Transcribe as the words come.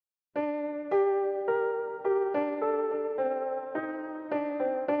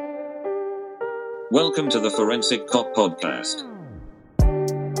Welcome to the Forensic Cop Podcast.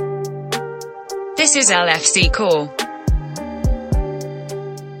 This is LFC Core.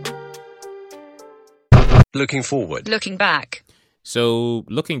 Looking forward. Looking back. So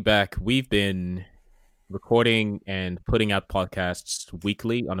looking back, we've been recording and putting out podcasts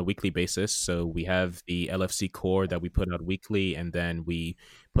weekly on a weekly basis. So we have the LFC Core that we put out weekly, and then we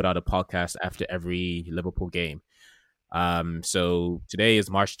put out a podcast after every Liverpool game. So today is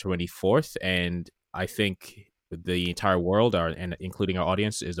March 24th, and I think the entire world, and including our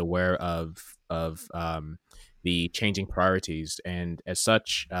audience, is aware of the changing priorities. And as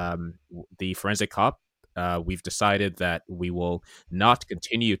such, the Forensic Cop, we've decided that we will not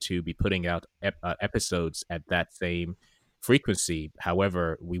continue to be putting out episodes at that same frequency.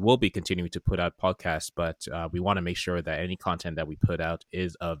 However, we will be continuing to put out podcasts, but we want to make sure that any content that we put out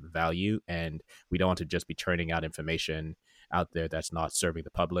is of value, and we don't want to just be churning out information out there that's not serving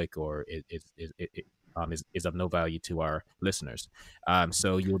the public or is of no value to our listeners.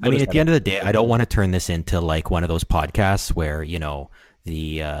 So you. I mean, at the end of the day, I don't want to turn this into like one of those podcasts where, you know,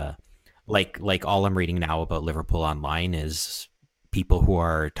 the like all I'm reading now about Liverpool online is people who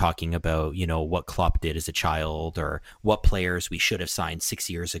are talking about, you know, what Klopp did as a child or what players we should have signed 6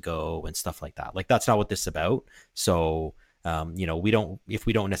 years ago and stuff like that. Like, that's not what this is about. So, you know, if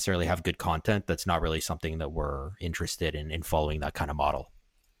we don't necessarily have good content, that's not really something that we're interested in following that kind of model.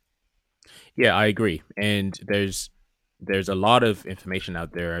 Yeah, I agree. And there's a lot of information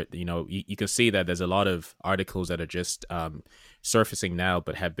out there. You know, you can see that there's a lot of articles that are just surfacing now,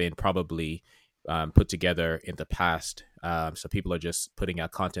 but have been probably put together in the past. So people are just putting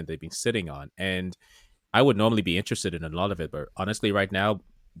out content they've been sitting on. And I would normally be interested in a lot of it, but honestly, right now,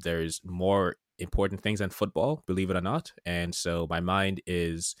 there's more important things than football, believe it or not. And so my mind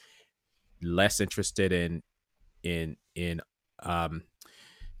is less interested in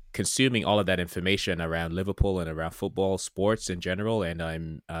consuming all of that information around Liverpool and around football, sports in general, and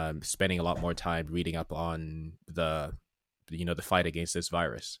I'm spending a lot more time reading up on the fight against this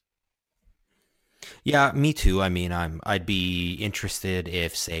virus. Yeah, me too. I mean, I'd be interested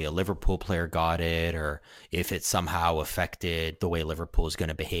if, say, a Liverpool player got it, or if it somehow affected the way Liverpool is going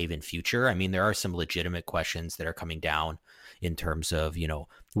to behave in future. I mean, there are some legitimate questions that are coming down in terms of, you know,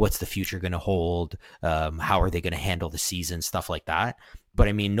 what's the future going to hold? How are they going to handle the season? Stuff like that. But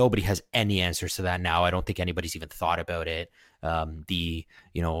I mean, nobody has any answers to that now. I don't think anybody's even thought about it. The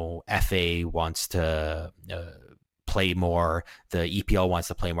FA wants to play more. The EPL wants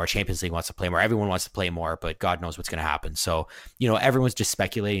to play more. Champions League wants to play more. Everyone wants to play more, but God knows what's going to happen. So, you know, everyone's just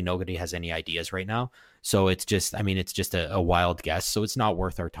speculating. Nobody has any ideas right now. So it's just a wild guess. So it's not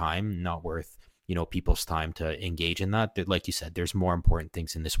worth our time, not worth, you know, people's time to engage in that. Like you said, there's more important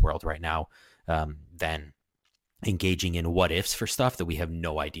things in this world right now than engaging in what ifs for stuff that we have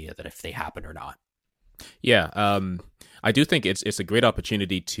no idea that if they happen or not. Yeah, I do think it's a great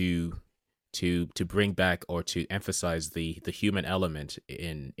opportunity to bring back or to emphasize the human element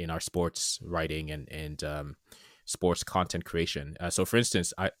in our sports writing and sports content creation. So, for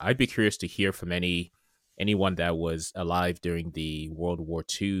instance, I'd be curious to hear from anyone that was alive during the World War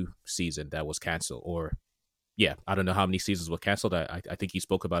II season that was canceled, or I don't know how many seasons were canceled. I think you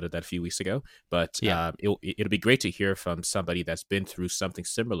spoke about it that a few weeks ago, but yeah. It'll be great to hear from somebody that's been through something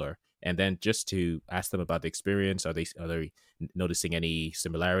similar, and then just to ask them about the experience. Are they noticing any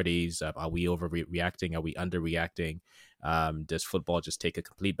similarities? Are we overreacting? Are we underreacting? Does football just take a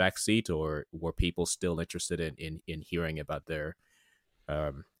complete backseat, or were people still interested in hearing about their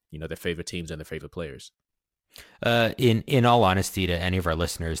their favorite teams and their favorite players? In all honesty, to any of our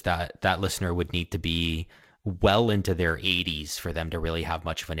listeners, that listener would need to be well into their 80s for them to really have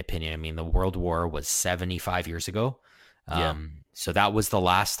much of an opinion. I mean, the World War was 75 years ago. So that was the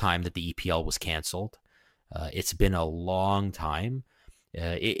last time that the EPL was canceled. It's been a long time.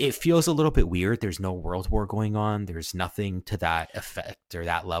 It feels a little bit weird. There's no World War going on. There's nothing to that effect or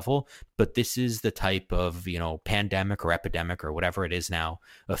that level. But this is the type of, you know, pandemic or epidemic or whatever it is now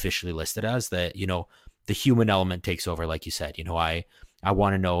officially listed as, that, you know, the human element takes over. Like you said, you know, I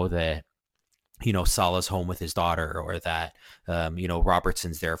want to know that, you know, Salah's home with his daughter, or that, you know,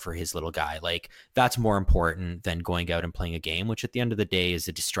 Robertson's there for his little guy. Like, that's more important than going out and playing a game, which at the end of the day is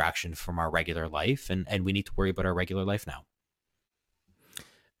a distraction from our regular life. And we need to worry about our regular life now.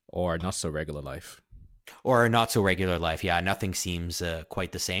 Or not so regular life. Or not so regular life. Yeah, nothing seems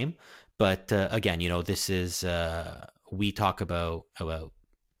quite the same. But again, you know, this is, we talk about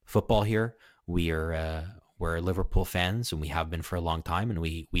football here. We're We're Liverpool fans, and we have been for a long time, and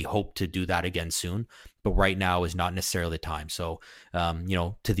we hope to do that again soon. But right now is not necessarily the time. So,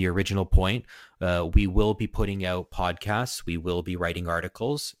 to the original point, we will be putting out podcasts. We will be writing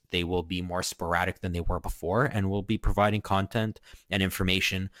articles. They will be more sporadic than they were before, and we'll be providing content and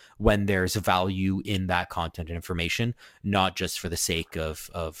information when there's value in that content and information, not just for the sake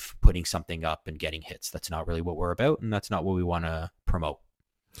of putting something up and getting hits. That's not really what we're about, and that's not what we want to promote.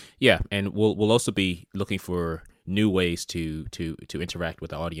 Yeah, and we'll also be looking for new ways to interact with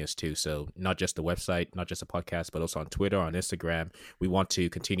the audience too. So not just the website, not just a podcast, but also on Twitter, on Instagram. We want to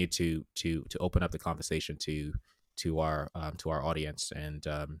continue to open up the conversation to our audience, and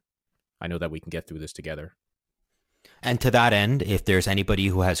I know that we can get through this together. And to that end, if there's anybody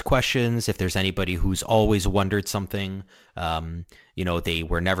who has questions, if there's anybody who's always wondered something, they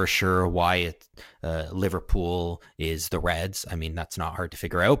were never sure why Liverpool is the Reds. I mean, that's not hard to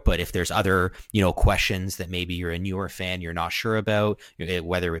figure out. But if there's other, questions that maybe you're a newer fan, you're not sure about,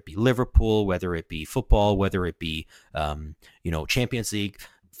 whether it be Liverpool, whether it be football, whether it be, Champions League,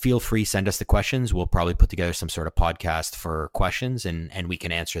 feel free, send us the questions. We'll probably put together some sort of podcast for questions, and we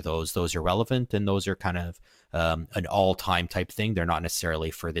can answer those. Those are relevant, and those are kind of an all-time type thing. They're not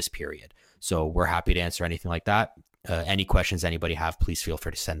necessarily for this period. So we're happy to answer anything like that. Any questions anybody have, please feel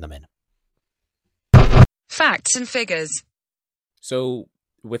free to send them in. Facts and figures. So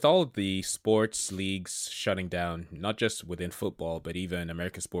with all of the sports leagues shutting down, not just within football, but even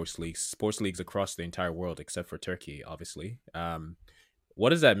American sports leagues across the entire world, except for Turkey, obviously, what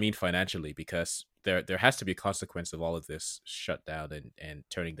does that mean financially? Because there has to be a consequence of all of this shutdown and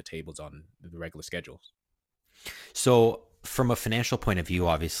turning the tables on the regular schedules. So from a financial point of view,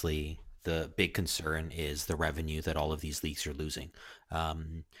 obviously, the big concern is the revenue that all of these leagues are losing.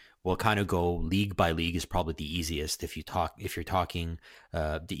 We'll kind of go league by league is probably the easiest. If you're talking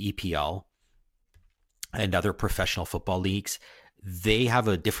the EPL and other professional football leagues, they have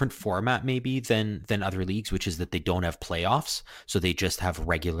a different format maybe than other leagues, which is that they don't have playoffs. So they just have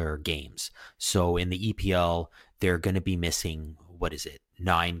regular games. So in the EPL, they're going to be missing,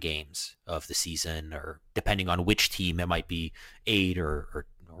 9 games of the season, or depending on which team, it might be 8 or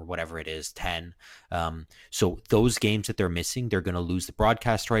whatever it is, 10. So those games that they're missing, they're going to lose the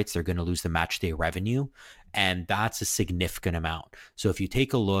broadcast rights. They're going to lose the match day revenue. And that's a significant amount. So if you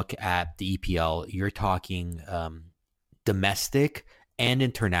take a look at the EPL, you're talking domestic and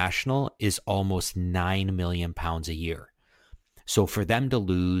international is almost £9 million a year. So for them to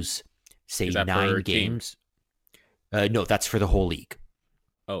lose, say, 9 games, no, that's for the whole league.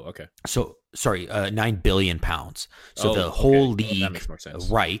 Oh, okay. So sorry, £9 billion. So the whole league that makes more sense.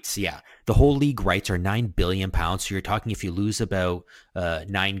 Rights, the whole league rights are £9 billion. So you're talking, if you lose about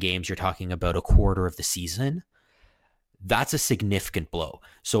 9 games, you're talking about a quarter of the season. That's a significant blow.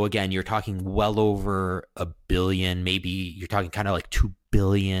 So again, you're talking well over $1 billion, maybe you're talking kind of like £2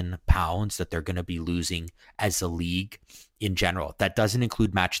 billion that they're going to be losing as a league in general. That doesn't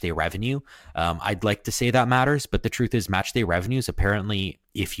include match day revenue. I'd like to say that matters, but the truth is match day revenues, apparently,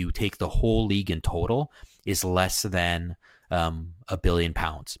 if you take the whole league in total, is less than £1 billion.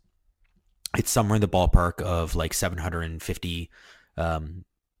 It's somewhere in the ballpark of like 750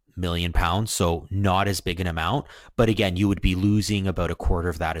 million pounds, so not as big an amount, but again, you would be losing about a quarter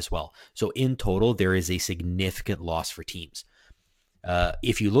of that as well. So in total, there is a significant loss for teams.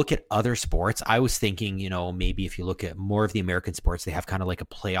 If you look at other sports, I was thinking, maybe if you look at more of the American sports, they have kind of like a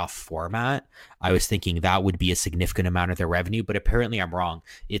playoff format. I was thinking that would be a significant amount of their revenue, but apparently I'm wrong.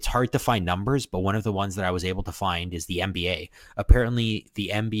 It's hard to find numbers, but one of the ones that I was able to find is the NBA. Apparently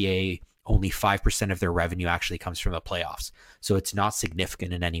the NBA, only 5% of their revenue actually comes from the playoffs. So it's not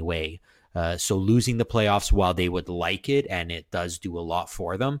significant in any way. So losing the playoffs, while they would like it, and it does do a lot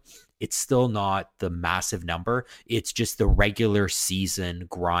for them, it's still not the massive number. It's just the regular season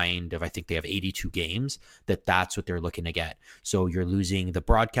grind of, I think they have 82 games, that's what they're looking to get. So you're losing the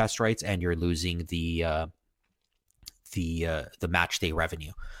broadcast rights and you're losing the match day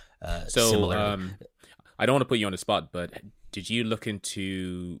revenue. I don't want to put you on the spot, but did you look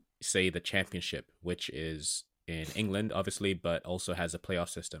into, say, the championship, which is in England, obviously, but also has a playoff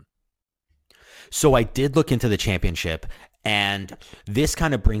system? So I did look into the championship, and this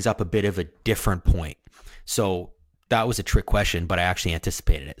kind of brings up a bit of a different point. So that was a trick question, but I actually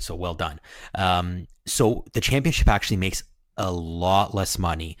anticipated it. So well done. So the championship actually makes a lot less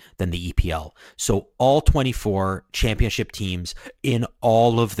money than the EPL. So all 24 championship teams, in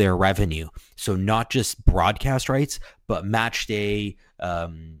all of their revenue, so not just broadcast rights, but match day,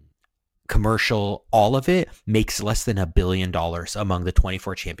 commercial, all of it makes less than $1 billion among the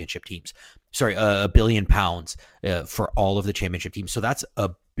 24 championship teams. Sorry, £1 billion for all of the championship teams. So that's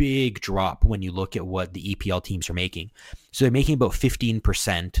a big drop when you look at what the EPL teams are making. So they're making about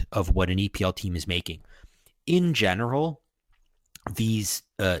 15% of what an EPL team is making. In general, these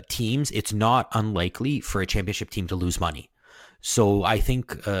teams, it's not unlikely for a championship team to lose money. So I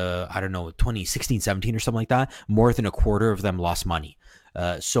think, I don't know, 2016, 17 or something like that, more than a quarter of them lost money.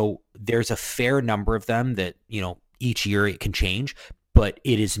 So there's a fair number of them that, each year it can change, but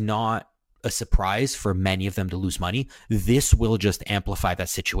it is not a surprise for many of them to lose money. This will just amplify that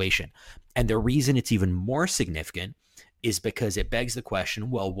situation. And the reason it's even more significant is because it begs the question,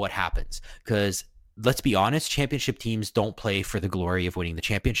 well, what happens? Because let's be honest, championship teams don't play for the glory of winning the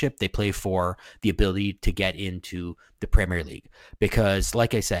championship. They play for the ability to get into the Premier League. Because,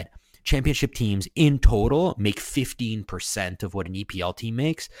 like I said, championship teams in total make 15% of what an EPL team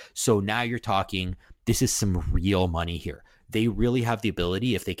makes. So now you're talking, this is some real money here. They really have the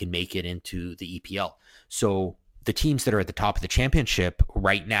ability if they can make it into the EPL. So the teams that are at the top of the championship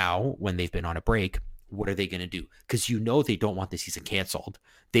right now, when they've been on a break, what are they going to do? Because they don't want the season canceled.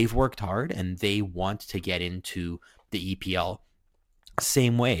 They've worked hard and they want to get into the EPL.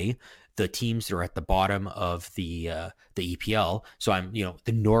 Same way, the teams that are at the bottom of the EPL. So I'm,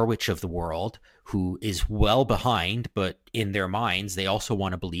 the Norwich of the world, who is well behind, but in their minds, they also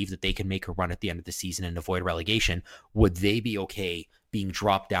want to believe that they can make a run at the end of the season and avoid relegation. Would they be okay being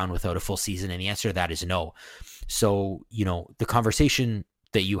dropped down without a full season? And the answer to that is no. So, the conversation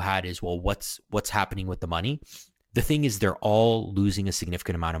that you had is, well, what's happening with the money? The thing is, they're all losing a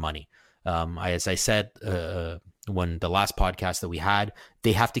significant amount of money. As I said, when the last podcast that we had,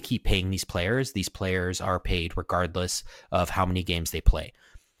 they have to keep paying these players. These players are paid regardless of how many games they play.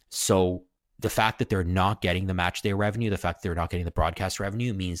 So the fact that they're not getting the match day revenue, the fact that they're not getting the broadcast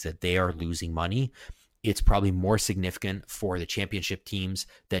revenue means that they are losing money. It's probably more significant for the championship teams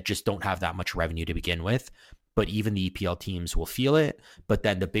that just don't have that much revenue to begin with. But even the EPL teams will feel it. But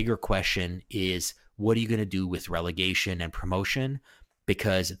then the bigger question is, what are you going to do with relegation and promotion?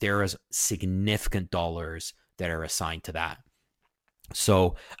 Because there is significant dollars that are assigned to that.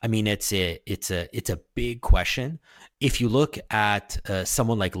 So, I mean, it's a big question. If you look at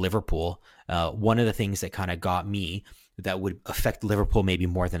someone like Liverpool, one of the things that kind of got me that would affect Liverpool maybe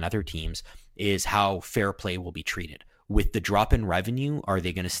more than other teams is how fair play will be treated. With the drop in revenue, are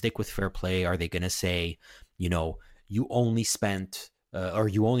they going to stick with fair play? Are they going to say, you only spent or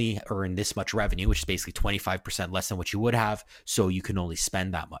you only earn this much revenue, which is basically 25% less than what you would have, so you can only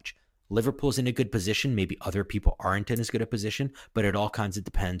spend that much. Liverpool's in a good position. Maybe other people aren't in as good a position, but it all kinds of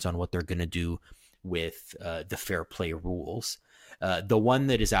depends on what they're going to do with the fair play rules. The one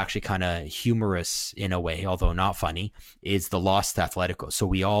that is actually kind of humorous in a way, although not funny, is the loss to Atletico. So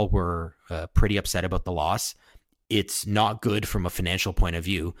we all were pretty upset about the loss. It's not good from a financial point of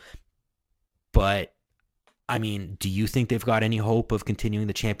view, but I mean, do you think they've got any hope of continuing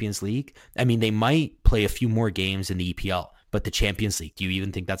the Champions League? I mean, they might play a few more games in the EPL, but the Champions League, do you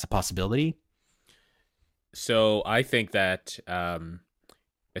even think that's a possibility? So I think that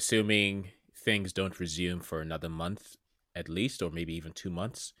assuming things don't resume for another month at least, or maybe even 2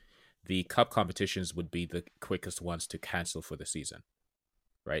 months, the cup competitions would be the quickest ones to cancel for the season.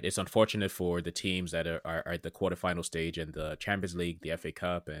 Right, it's unfortunate for the teams that are at the quarterfinal stage, and the Champions League, the FA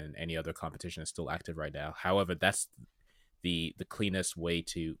Cup, and any other competition is still active right now. However, that's the cleanest way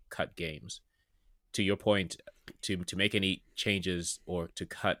to cut games. To your point, to make any changes or to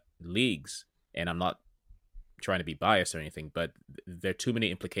cut leagues, and I'm not trying to be biased or anything, but there are too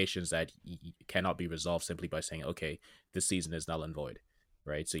many implications that cannot be resolved simply by saying, okay, this season is null and void.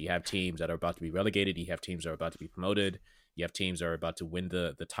 Right, so you have teams that are about to be relegated, you have teams that are about to be promoted. You have teams that are about to win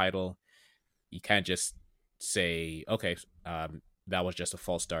the title. You can't just say, okay, that was just a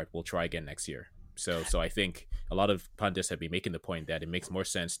false start. We'll try again next year. So I think a lot of pundits have been making the point that it makes more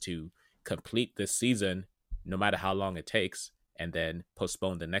sense to complete this season, no matter how long it takes, and then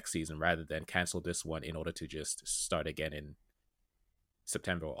postpone the next season rather than cancel this one in order to just start again in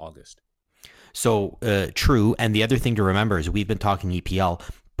September or August. So true. And the other thing to remember is we've been talking EPL,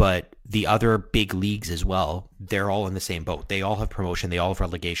 but the other big leagues as well, they're all in the same boat. They all have promotion. They all have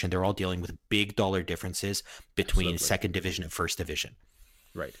relegation. They're all dealing with big dollar differences between second division and first division.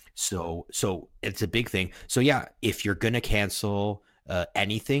 Right. So it's a big thing. So yeah, if you're going to cancel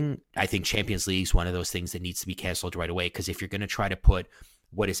anything, I think Champions League is one of those things that needs to be canceled right away. Because if you're going to try to put,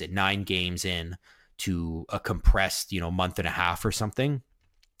 9 games in to a compressed, month and a half or something,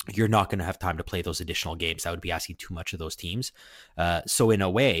 you're not going to have time to play those additional games. That would be asking too much of those teams. So in a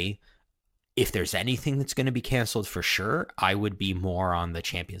way, if there's anything that's going to be canceled for sure, I would be more on the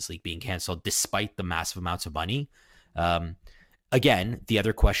Champions League being canceled despite the massive amounts of money. Again, the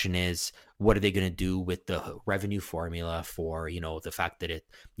other question is, what are they going to do with the revenue formula for, the fact that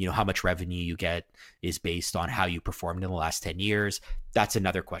how much revenue you get is based on how you performed in the last 10 years. That's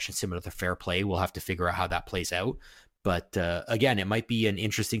another question. Similar to fair play, we'll have to figure out how that plays out. But again, it might be an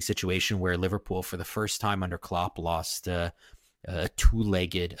interesting situation where Liverpool, for the first time under Klopp, lost a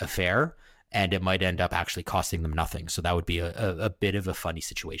two-legged affair, and it might end up actually costing them nothing. So that would be a bit of a funny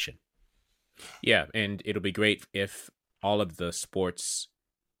situation. Yeah, and it'll be great if all of the sports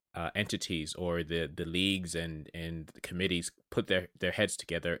entities or the leagues and the committees put their heads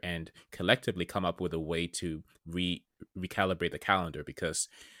together and collectively come up with a way to recalibrate the calendar, because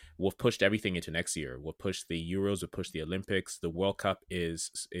we've pushed everything into next year. We'll push the Euros, we'll push the Olympics. The World Cup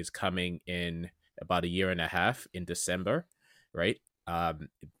is coming in about a year and a half in December, right?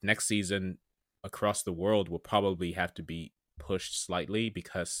 Next season across the world will probably have to be pushed slightly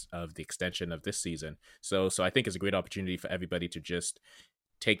because of the extension of this season. So I think it's a great opportunity for everybody to just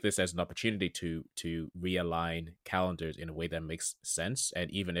take this as an opportunity to realign calendars in a way that makes sense. And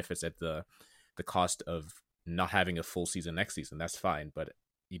even if it's at the cost of not having a full season next season, that's fine. But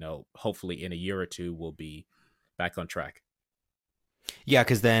hopefully in a year or two, we'll be back on track. Yeah,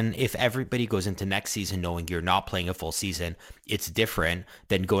 because then if everybody goes into next season knowing you're not playing a full season, it's different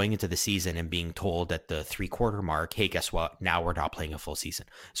than going into the season and being told at the 3/4 mark, hey, guess what? Now we're not playing a full season.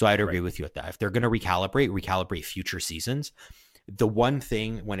 So I'd agree with you at that. If they're going to recalibrate future seasons. The one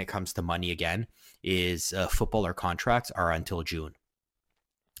thing when it comes to money, again, is footballer contracts are until June.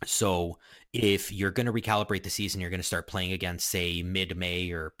 So if you're going to recalibrate the season, you're going to start playing again, say,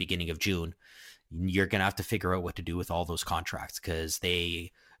 mid-May or beginning of June. You're going to have to figure out what to do with all those contracts, because they're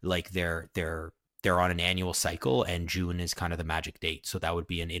on an annual cycle, and June is kind of the magic date. So that would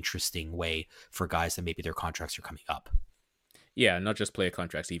be an interesting way for guys that maybe their contracts are coming up. Yeah, not just player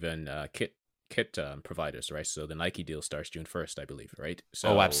contracts, even kit providers, right? So the Nike deal starts June 1st, I believe, right?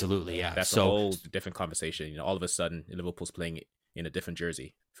 So absolutely, yeah. That's a whole different conversation. All of a sudden, Liverpool's playing in a different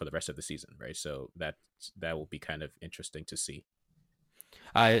jersey for the rest of the season, right? So that will be kind of interesting to see.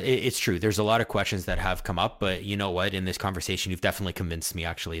 It's true. There's a lot of questions that have come up, but you know what? In this conversation, you've definitely convinced me,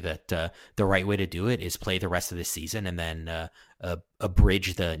 actually, that the right way to do it is play the rest of the season and then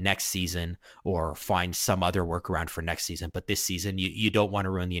abridge the next season or find some other workaround for next season. But this season, you don't want to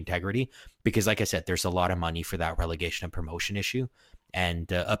ruin the integrity, because, like I said, there's a lot of money for that relegation and promotion issue. And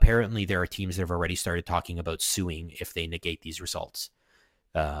apparently there are teams that have already started talking about suing if they negate these results.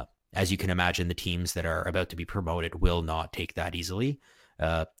 As you can imagine, the teams that are about to be promoted will not take that easily.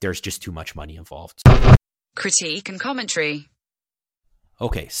 There's just too much money involved. Critique and commentary.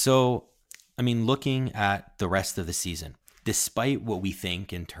 Okay, so, looking at the rest of the season, despite what we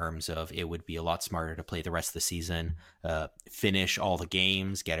think in terms of it would be a lot smarter to play the rest of the season, finish all the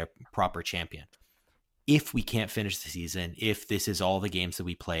games, get a proper champion. If we can't finish the season, if this is all the games that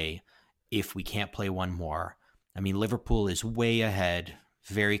we play, if we can't play one more, Liverpool is way ahead,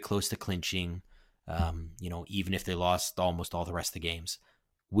 very close to clinching, even if they lost almost all the rest of the games.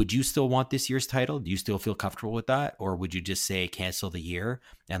 Would you still want this year's title? Do you still feel comfortable with that? Or would you just say cancel the year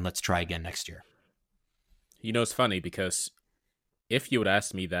and let's try again next year? It's funny, because if you would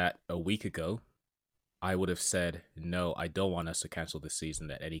ask me that a week ago, I would have said, no, I don't want us to cancel this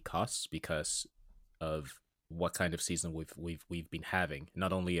season at any costs, because of what kind of season we've been having.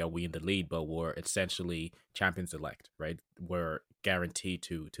 Not only are we in the lead, but we're essentially champions elect, right? We're guaranteed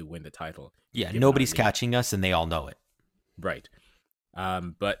to win the title. Yeah, nobody's catching us, and they all know it. Right.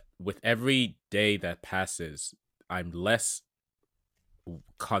 But with every day that passes, I'm less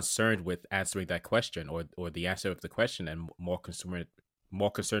concerned with answering that question or the answer of the question, and more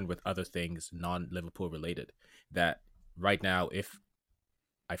concerned with other things non-Liverpool related. That right now, if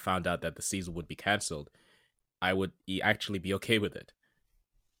I found out that the season would be cancelled, I would actually be okay with it.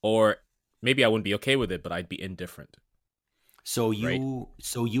 Or maybe I wouldn't be okay with it, but I'd be indifferent. So you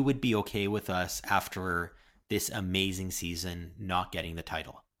would be okay with us after this amazing season not getting the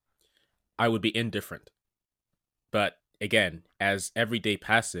title? I would be indifferent. But again, as every day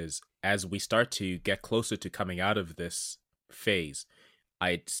passes, as we start to get closer to coming out of this phase,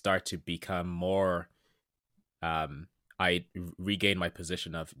 I'd start to become more I regain my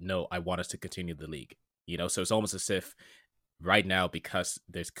position of, no, I want us to continue the league. So it's almost as if right now, because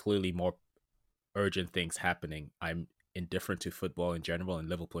there's clearly more urgent things happening, I'm indifferent to football in general and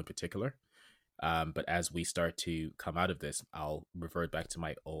Liverpool in particular. But as we start to come out of this, I'll revert back to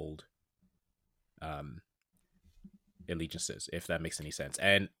my old allegiances, if that makes any sense.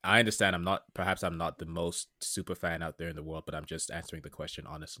 And I understand I'm not the most super fan out there in the world, but I'm just answering the question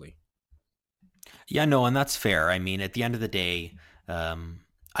honestly. Yeah, no, and that's fair. At the end of the day,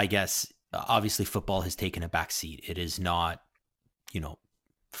 I guess obviously football has taken a back seat. It is not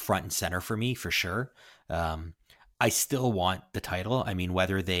front and center for me for sure. Um, I still want the title. I mean,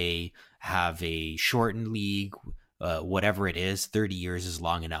 whether they have a shortened league, whatever it is, 30 years is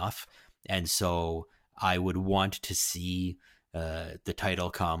long enough. And so I would want to see the title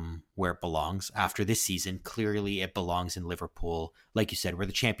come where it belongs after this season. Clearly, it belongs in Liverpool. Like you said, we're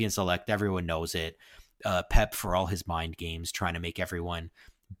the champions elect. Everyone knows it. Pep, for all his mind games, trying to make everyone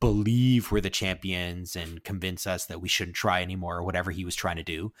believe we're the champions and convince us that we shouldn't try anymore or whatever he was trying to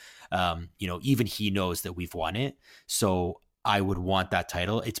do. Even he knows that we've won it. So I would want that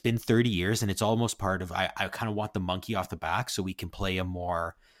title. It's been 30 years and it's almost part of, I kind of want the monkey off the back so we can play a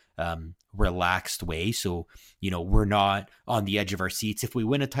more relaxed way. So, we're not on the edge of our seats. If we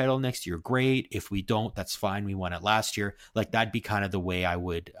win a title next year, great. If we don't, that's fine. We won it last year. Like that'd be kind of the way I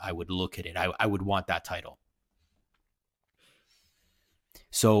would look at it. I would want that title.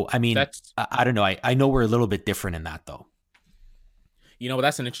 So, I mean, I don't know. I know we're a little bit different in that, though.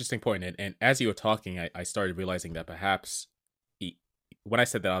 That's an interesting point. And as you were talking, I started realizing that perhaps when I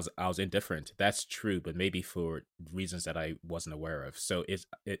said that I was indifferent, that's true, but maybe for reasons that I wasn't aware of. So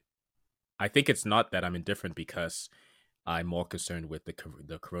I think it's not that I'm indifferent because I'm more concerned with the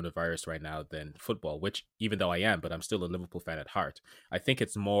coronavirus right now than football, which even though I am, but I'm still a Liverpool fan at heart. I think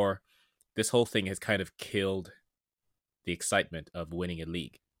it's more this whole thing has kind of killed the excitement of winning a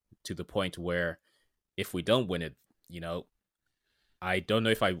league to the point where if we don't win it, I don't know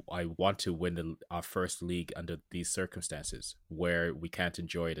if I want to win our first league under these circumstances where we can't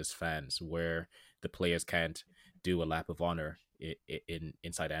enjoy it as fans, where the players can't do a lap of honor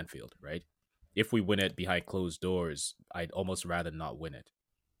inside Anfield, right? If we win it behind closed doors, I'd almost rather not win it.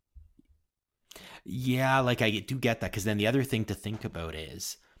 Yeah, like I do get that, because then the other thing to think about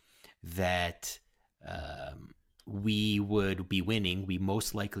is that we would be winning. We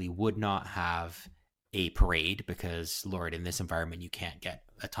most likely would not have a parade because, Lord, in this environment, you can't get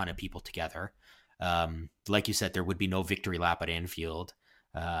a ton of people together. Like you said, there would be no victory lap at Anfield.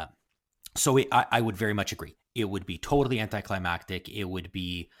 So I would very much agree. It would be totally anticlimactic. It would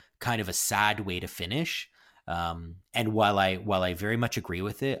be kind of a sad way to finish. And while I very much agree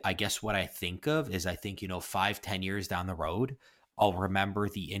with it, I guess what I think of is 5-10 years down the road, I'll remember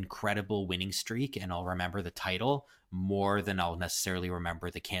the incredible winning streak and I'll remember the title more than I'll necessarily remember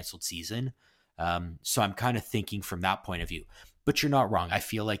the canceled season. So I'm kind of thinking from that point of view. But you're not wrong. I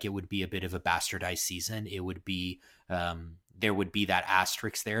feel like it would be a bit of a bastardized season. It would be there would be that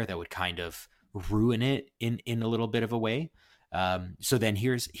asterisk there that would kind of ruin it in a little bit of a way. So then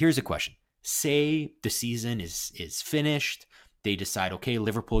here's a question. Say the season is finished. They decide, okay,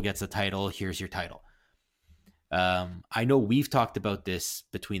 Liverpool gets the title. Here's your title. I know we've talked about this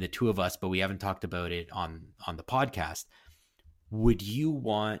between the two of us, but we haven't talked about it on the podcast. Would you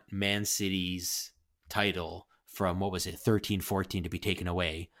want Man City's title from, 13-14 to be taken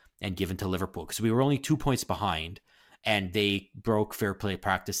away and given to Liverpool? Because we were only 2 points behind and they broke fair play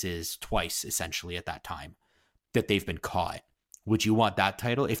practices twice, essentially, at that time that they've been caught. Would you want that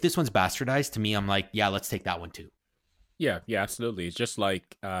title? If this one's bastardized, to me, I'm like, yeah, let's take that one too. Yeah, absolutely. It's just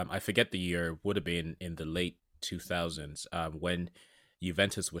like, I forget the year, would have been in the late 2000s when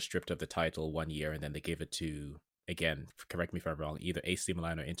Juventus was stripped of the title one year and then they gave it to, again, correct me if I'm wrong, either AC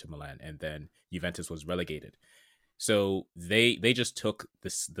Milan or Inter Milan, and then Juventus was relegated. So they just took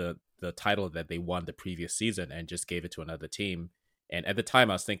the title that they won the previous season and just gave it to another team. And at the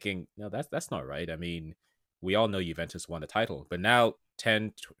time, I was thinking, no, that's not right. I mean, we all know Juventus won the title, but now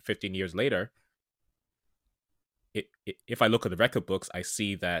 10, 15 years later, if I look at the record books, I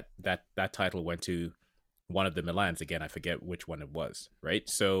see that title went to one of the Milans. Again, I forget which one it was, right?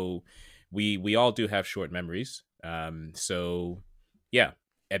 So we all do have short memories. So yeah,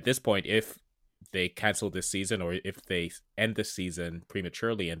 at this point, if they cancel this season or if they end the season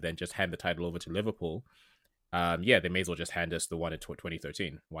prematurely and then just hand the title over to Liverpool, they may as well just hand us the one in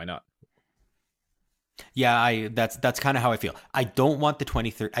 2013. Why not? Yeah, that's kind of how I feel. I didn't want the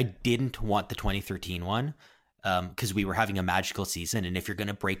 2013 one because we were having a magical season. And if you're going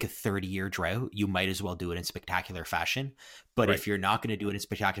to break a 30-year drought, you might as well do it in spectacular fashion. But right. If you're not going to do it in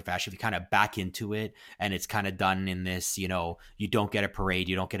spectacular fashion, if you kind of back into it and it's kind of done in this, you don't get a parade,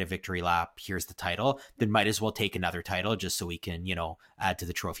 you don't get a victory lap, here's the title, then might as well take another title just so we can, add to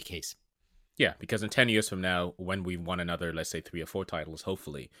the trophy case. Yeah, because in 10 years from now, when we won another, let's say 3 or 4 titles,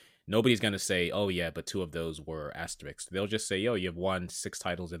 hopefully, nobody's going to say, oh yeah, but 2 of those were asterisks. They'll just say, yo, you've won 6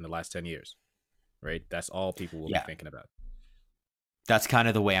 titles in the last 10 years. Right? That's all people will be thinking about. That's kind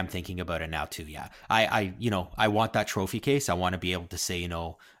of the way I'm thinking about it now too. Yeah. I want that trophy case. I want to be able to say,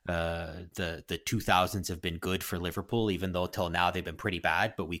 the 2000s have been good for Liverpool, even though till now they've been pretty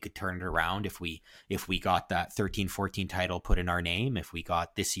bad, but we could turn it around if we got that 13-14 title put in our name, if we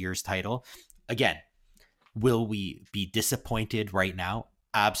got this year's title. Again, will we be disappointed right now?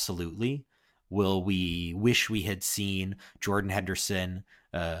 Absolutely. Will we wish we had seen Jordan Henderson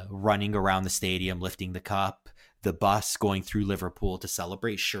running around the stadium, lifting the cup, the bus going through Liverpool to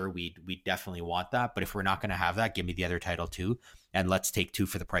celebrate? Sure, we definitely want that. But if we're not going to have that, give me the other title too, and let's take two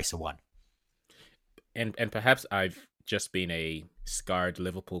for the price of one. And perhaps I've just been a scarred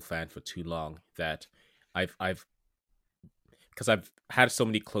Liverpool fan for too long, that I've because I've had so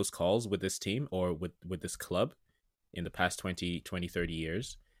many close calls with this team or with this club in the past 20, 30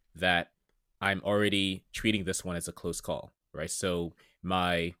 years, that I'm already treating this one as a close call, right? So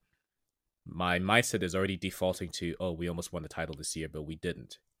my mindset is already defaulting to, oh, we almost won the title this year, but we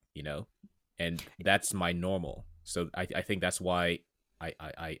didn't, and that's my normal. So I think that's why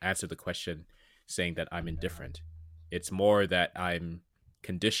I answered the question saying that I'm indifferent. It's more that I'm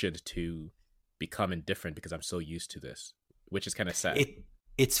conditioned to become indifferent because I'm so used to this, which is kind of sad.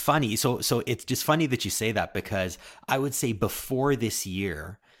 It's funny. So it's just funny that you say that, because I would say before this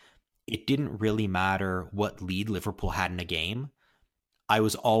year, it didn't really matter what lead Liverpool had in a game. I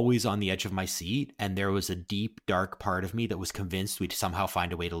was always on the edge of my seat, and there was a deep, dark part of me that was convinced we'd somehow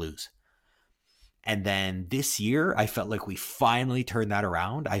find a way to lose. And then this year, I felt like we finally turned that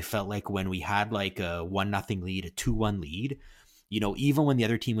around. I felt like when we had like a 1-0 lead, a 2-1 lead, even when the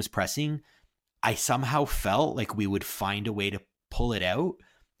other team was pressing, I somehow felt like we would find a way to pull it out.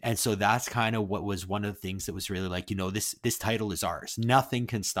 And so that's kind of what was one of the things that was really like, this title is ours. Nothing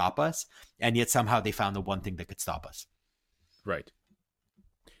can stop us. And yet somehow they found the one thing that could stop us. Right.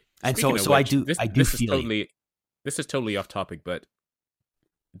 And Speaking so which, I do feel this is totally off topic, but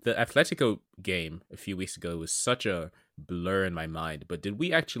the Atletico game a few weeks ago was such a blur in my mind. But did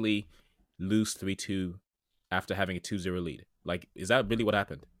we actually lose 3-2 after having a 2-0 lead? Like, is that really what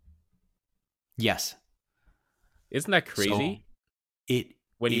happened? Yes. Isn't that crazy? So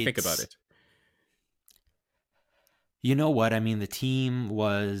when you think about it. You know what? I mean, the team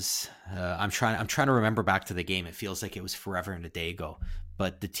was. I'm trying to remember back to the game. It feels like it was forever and a day ago.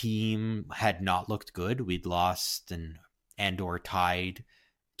 But the team had not looked good. We'd lost and/or tied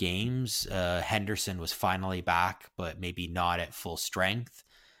games. Henderson was finally back, but maybe not at full strength.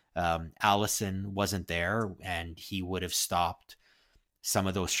 Allison wasn't there, and he would have stopped some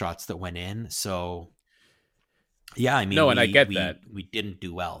of those shots that went in. So, yeah, I mean, no, and I get that we didn't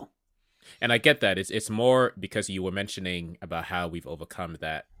do well. And I get that. It's more because you were mentioning about how we've overcome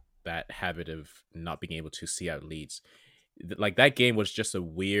that habit of not being able to see out leads. Like, that game was just a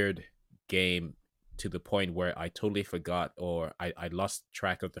weird game to the point where I totally forgot, or I lost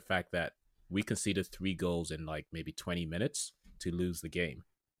track of the fact that we conceded 3 goals in like maybe 20 minutes to lose the game.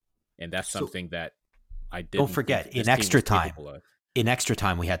 And that's something that I didn't. Don't forget, in extra time. In extra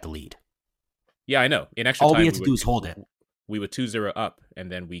time, we had the lead. Yeah, I know. In extra time, all we had to do was hold it. We were 2-0 up,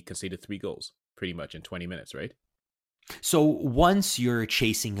 and then we conceded 3 goals pretty much in 20 minutes, right? So once you're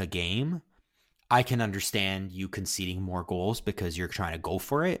chasing a game, I can understand you conceding more goals because you're trying to go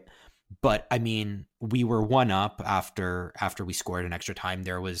for it. But I mean, we were 1 up after we scored in extra time.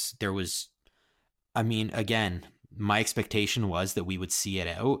 There was. I mean, again, my expectation was that we would see it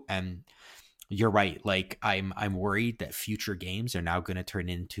out, and you're right. Like, I'm worried that future games are now going to turn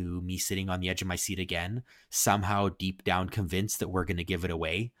into me sitting on the edge of my seat again, somehow deep down convinced that we're going to give it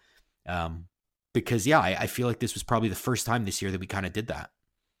away. Because yeah, I feel like this was probably the first time this year that we kind of did that.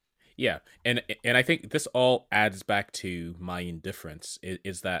 Yeah, and I think this all adds back to my indifference.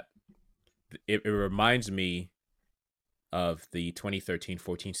 Is that it reminds me of the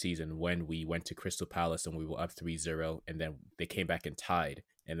 2013-14 season when we went to Crystal Palace and we were up 3-0, and then they came back and tied,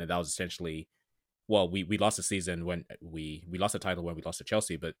 and then that was essentially. Well, we lost the season when we lost the title when we lost to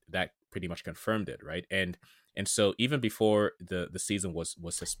Chelsea, but that pretty much confirmed it, right? And so even before the season was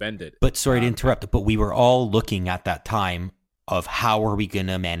suspended. But sorry to interrupt, but we were all looking at that time of how are we going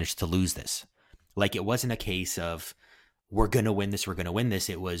to manage to lose this? Like, it wasn't a case of we're going to win this, we're going to win this.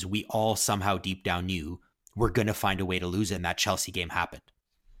 It was we all somehow deep down knew we're going to find a way to lose it, and that Chelsea game happened.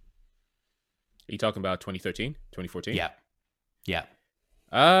 Are you talking about 2013, 2014? Yeah. Yeah.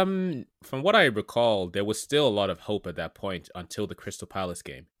 From what I recall, there was still a lot of hope at that point until the Crystal Palace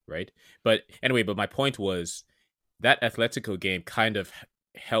game, right? But anyway, my point was that Atletico game kind of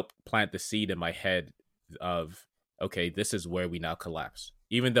helped plant the seed in my head of, okay, this is where we now collapse.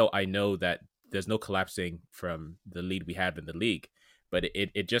 Even though I know that there's no collapsing from the lead we have in the league, but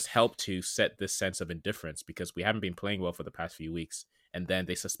it just helped to set this sense of indifference because we haven't been playing well for the past few weeks, and then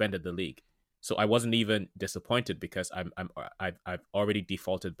they suspended the league. So I wasn't even disappointed because I've already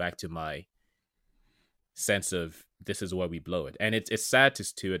defaulted back to my sense of this is where we blow it. And it's sad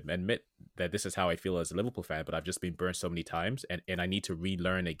to admit that this is how I feel as a Liverpool fan, but I've just been burned so many times, and I need to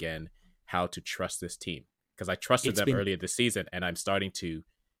relearn again how to trust this team because I trusted them earlier this season, and I'm starting to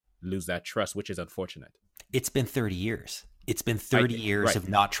lose that trust, which is unfortunate. It's been 30 years. It's been 30 years of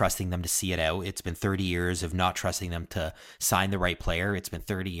not trusting them to see it out. It's been 30 years of not trusting them to sign the right player. It's been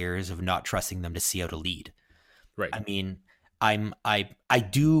 30 years of not trusting them to see out a lead. Right. I mean, I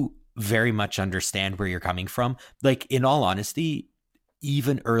do very much understand where you're coming from. Like, in all honesty,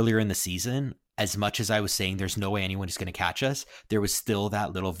 even earlier in the season, as much as I was saying there's no way anyone is going to catch us, there was still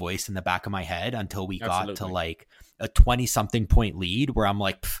that little voice in the back of my head until we got to like a 20-something point lead where I'm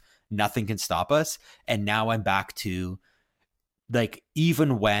like, nothing can stop us. And now I'm back to like,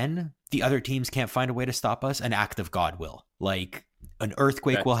 even when the other teams can't find a way to stop us, an act of God will. Like, an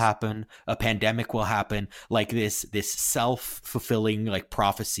earthquake will happen, a pandemic will happen, like this self-fulfilling like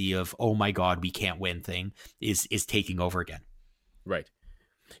prophecy of, oh my God, we can't win thing is taking over again. Right.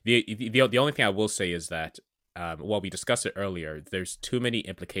 The only thing I will say is that while we discussed it earlier, there's too many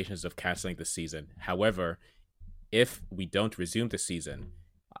implications of canceling the season. However, if we don't resume the season,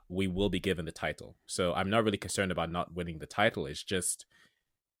 we will be given the title. So I'm not really concerned about not winning the title. It's just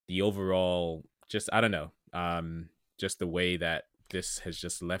the overall, I don't know, just the way that this has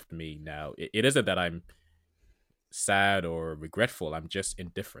just left me now. It isn't that I'm sad or regretful. I'm just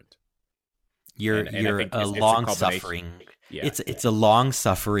indifferent. You're a long-suffering. Yeah, it's a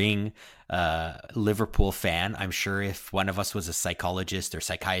long-suffering Liverpool fan. I'm sure if one of us was a psychologist or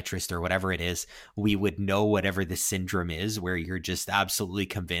psychiatrist or whatever it is, we would know whatever this syndrome is, where you're just absolutely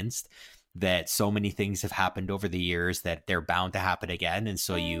convinced that so many things have happened over the years that they're bound to happen again, and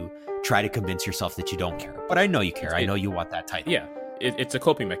so you try to convince yourself that you don't care. But I know you care. I know you want that title. Yeah. It's a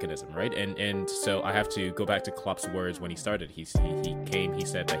coping mechanism, right? And so I have to go back to Klopp's words when he started. He said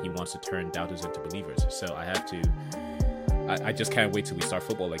that he wants to turn doubters into believers. So I just can't wait till we start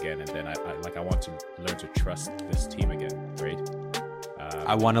football again, and then I want to learn to trust this team again, right?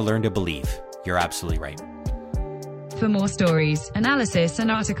 I want to learn to believe. You're absolutely right. For more stories, analysis, and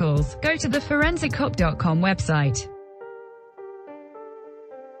articles, go to the forensiccop.com website.